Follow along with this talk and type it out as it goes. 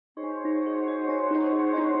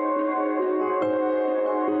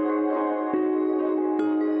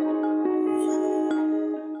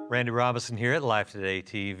Randy Robinson here at Life Today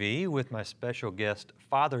TV with my special guest,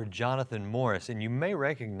 Father Jonathan Morris. And you may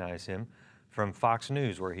recognize him from Fox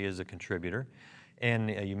News, where he is a contributor. And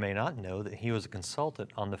you may not know that he was a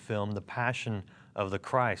consultant on the film The Passion of the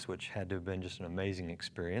Christ, which had to have been just an amazing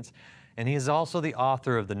experience. And he is also the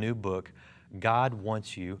author of the new book, God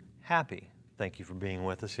Wants You Happy. Thank you for being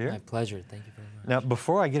with us here. My pleasure. Thank you very much. Now,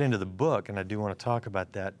 before I get into the book, and I do want to talk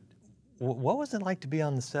about that, what was it like to be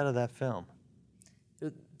on the set of that film?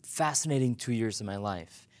 Fascinating 2 years of my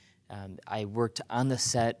life. I worked on the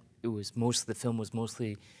set. The film was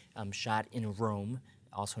mostly shot in Rome,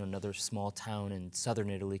 also in another small town in southern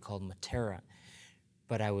Italy called Matera.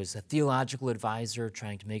 But I was a theological advisor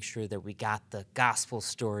trying to make sure that we got the gospel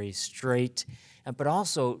story straight. But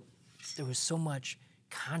also, there was so much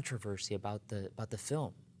controversy about the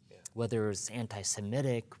film, whether it was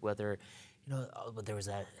anti-Semitic, whether there was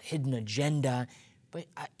a hidden agenda. But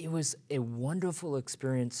it was a wonderful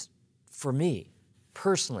experience for me,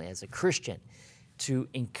 personally, as a Christian, to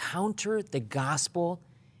encounter the gospel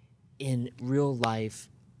in real life,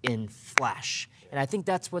 in flesh. And I think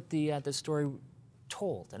that's what the story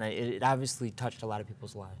told, and it obviously touched a lot of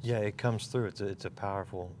people's lives. Yeah, it comes through. It's a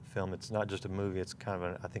powerful film. It's not just a movie. It's kind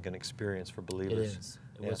of, I think, an experience for believers. It is.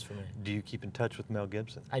 It was for me. Do you keep in touch with Mel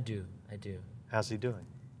Gibson? I do. How's he doing?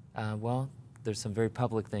 Well, there's some very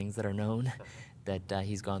public things that are known that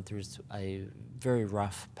he's gone through a very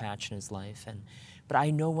rough patch in his life. But I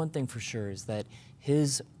know one thing for sure is that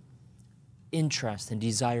his interest and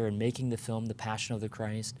desire in making the film The Passion of the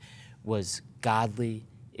Christ was godly,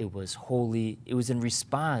 it was holy, it was in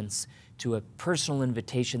response to a personal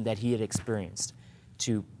invitation that he had experienced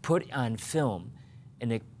to put on film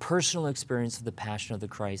a personal experience of the Passion of the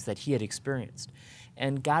Christ that he had experienced.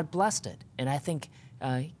 And God blessed it. And I think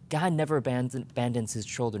God never abandons his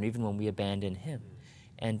children, even when we abandon him.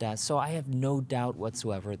 And so I have no doubt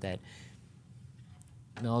whatsoever that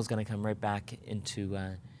Mel is going to come right back into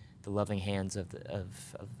the loving hands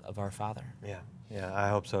of our Father. Yeah, I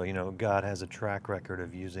hope so. You know, God has a track record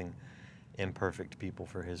of using imperfect people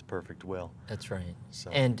for his perfect will. That's right. So.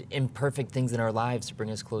 And imperfect things in our lives to bring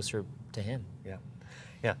us closer to him. Yeah.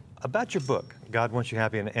 About your book, God Wants You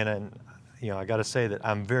Happy, and you know, I got to say that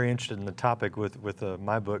I'm very interested in the topic with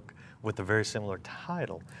my book with a very similar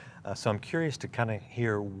title. So I'm curious to kind of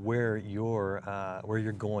hear where you're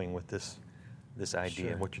going with this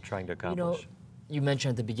idea and what you're trying to accomplish. You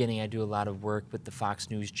mentioned at the beginning I do a lot of work with the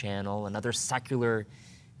Fox News channel and other secular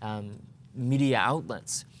media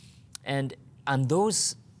outlets. And on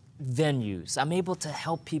those venues, I'm able to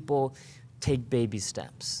help people take baby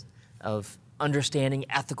steps of understanding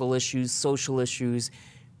ethical issues, social issues.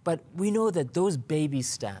 But we know that those baby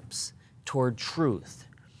steps toward truth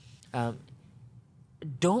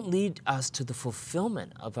don't lead us to the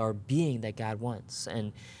fulfillment of our being that God wants.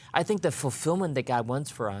 And I think the fulfillment that God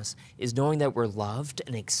wants for us is knowing that we're loved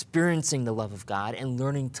and experiencing the love of God and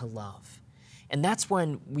learning to love. And that's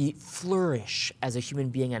when we flourish as a human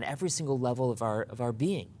being on every single level of our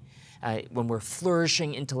being. When we're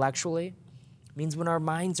flourishing intellectually, it means when our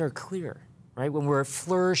minds are clear. Right? When we're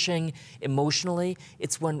flourishing emotionally,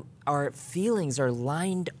 it's when our feelings are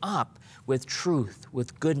lined up with truth,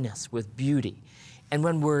 with goodness, with beauty. And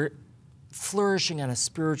when we're flourishing on a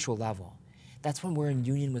spiritual level, that's when we're in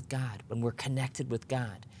union with God, when we're connected with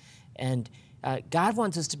God. And God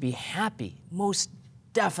wants us to be happy, most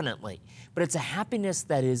definitely. But it's a happiness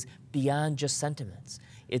that is beyond just sentiments.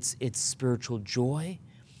 It's spiritual joy.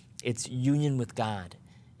 It's union with God.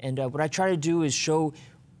 And what I try to do is show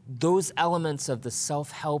those elements of the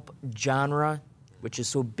self-help genre, which is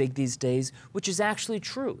so big these days, which is actually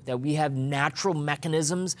true, that we have natural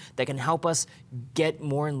mechanisms that can help us get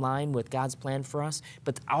more in line with God's plan for us,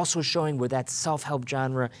 but also showing where that self-help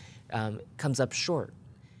genre comes up short.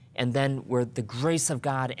 And then where the grace of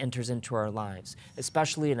God enters into our lives,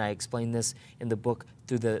 especially, and I explain this in the book,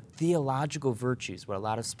 through the theological virtues, what a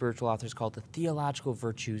lot of spiritual authors call the theological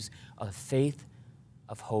virtues of faith,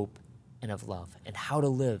 of hope, and of love, and how to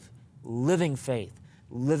live, living faith,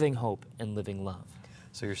 living hope, and living love.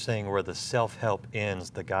 So you're saying where the self-help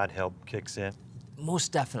ends, the God-help kicks in?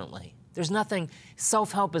 Most definitely. There's nothing,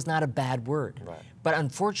 self-help is not a bad word. Right. But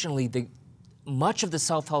unfortunately, much of the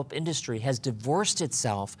self-help industry has divorced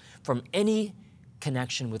itself from any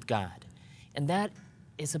connection with God. And that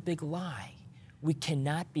is a big lie. We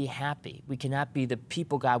cannot be happy. We cannot be the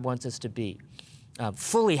people God wants us to be,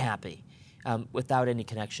 fully happy, without any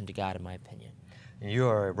connection to God, in my opinion. You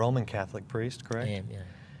are a Roman Catholic priest, correct? I am, yeah.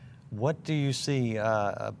 What do you see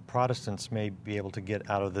Protestants may be able to get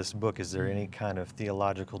out of this book? Is there any kind of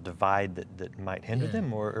theological divide that might hinder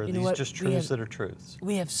them, or are these just truths that are truths?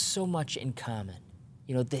 We have so much in common.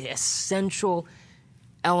 You know, the essential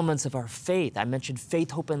elements of our faith. I mentioned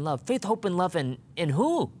faith, hope, and love. Faith, hope, and love in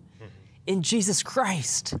who? Mm-hmm. In Jesus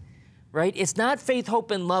Christ, right? It's not faith,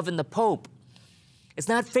 hope, and love in the Pope. It's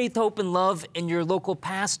not faith, hope, and love in your local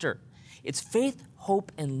pastor. It's faith,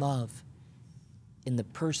 hope, and love in the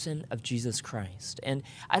person of Jesus Christ. And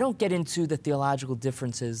I don't get into the theological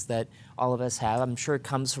differences that all of us have. I'm sure it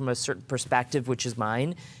comes from a certain perspective, which is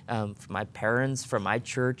mine, from my parents, from my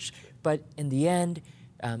church. But in the end,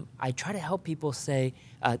 I try to help people say,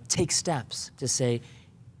 take steps to say,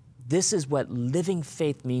 this is what living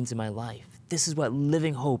faith means in my life. This is what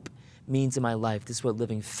living hope means in my life. This is what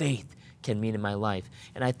living faith can mean in my life.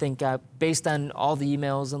 And I think based on all the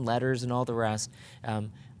emails and letters and all the rest,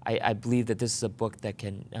 I believe that this is a book that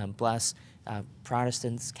can bless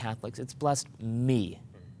Protestants, Catholics. It's blessed me,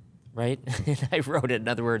 right? I wrote it. In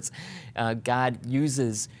other words, God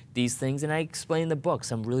uses these things, and I explain in the book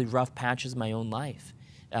some really rough patches of my own life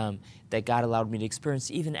that God allowed me to experience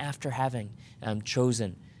even after having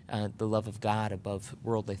chosen the love of God above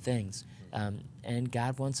worldly things. And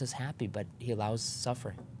God wants us happy, but He allows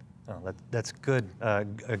suffering. Oh, that's good.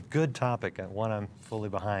 A good topic, one I'm fully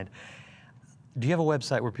behind. Do you have a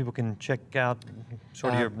website where people can check out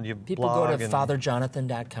sort of your people blog? People go to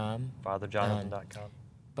fatherjonathan.com. Fatherjonathan.com.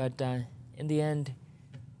 But in the end,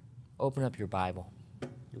 open up your Bible.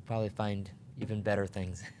 You'll probably find even better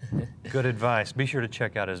things. Good advice. Be sure to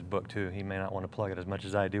check out his book, too. He may not want to plug it as much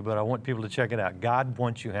as I do, but I want people to check it out. God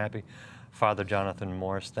Wants You Happy. Father Jonathan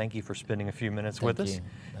Morris, thank you for spending a few minutes with us.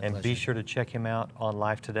 And be sure to check him out on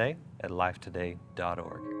Life Today at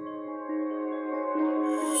lifetoday.org.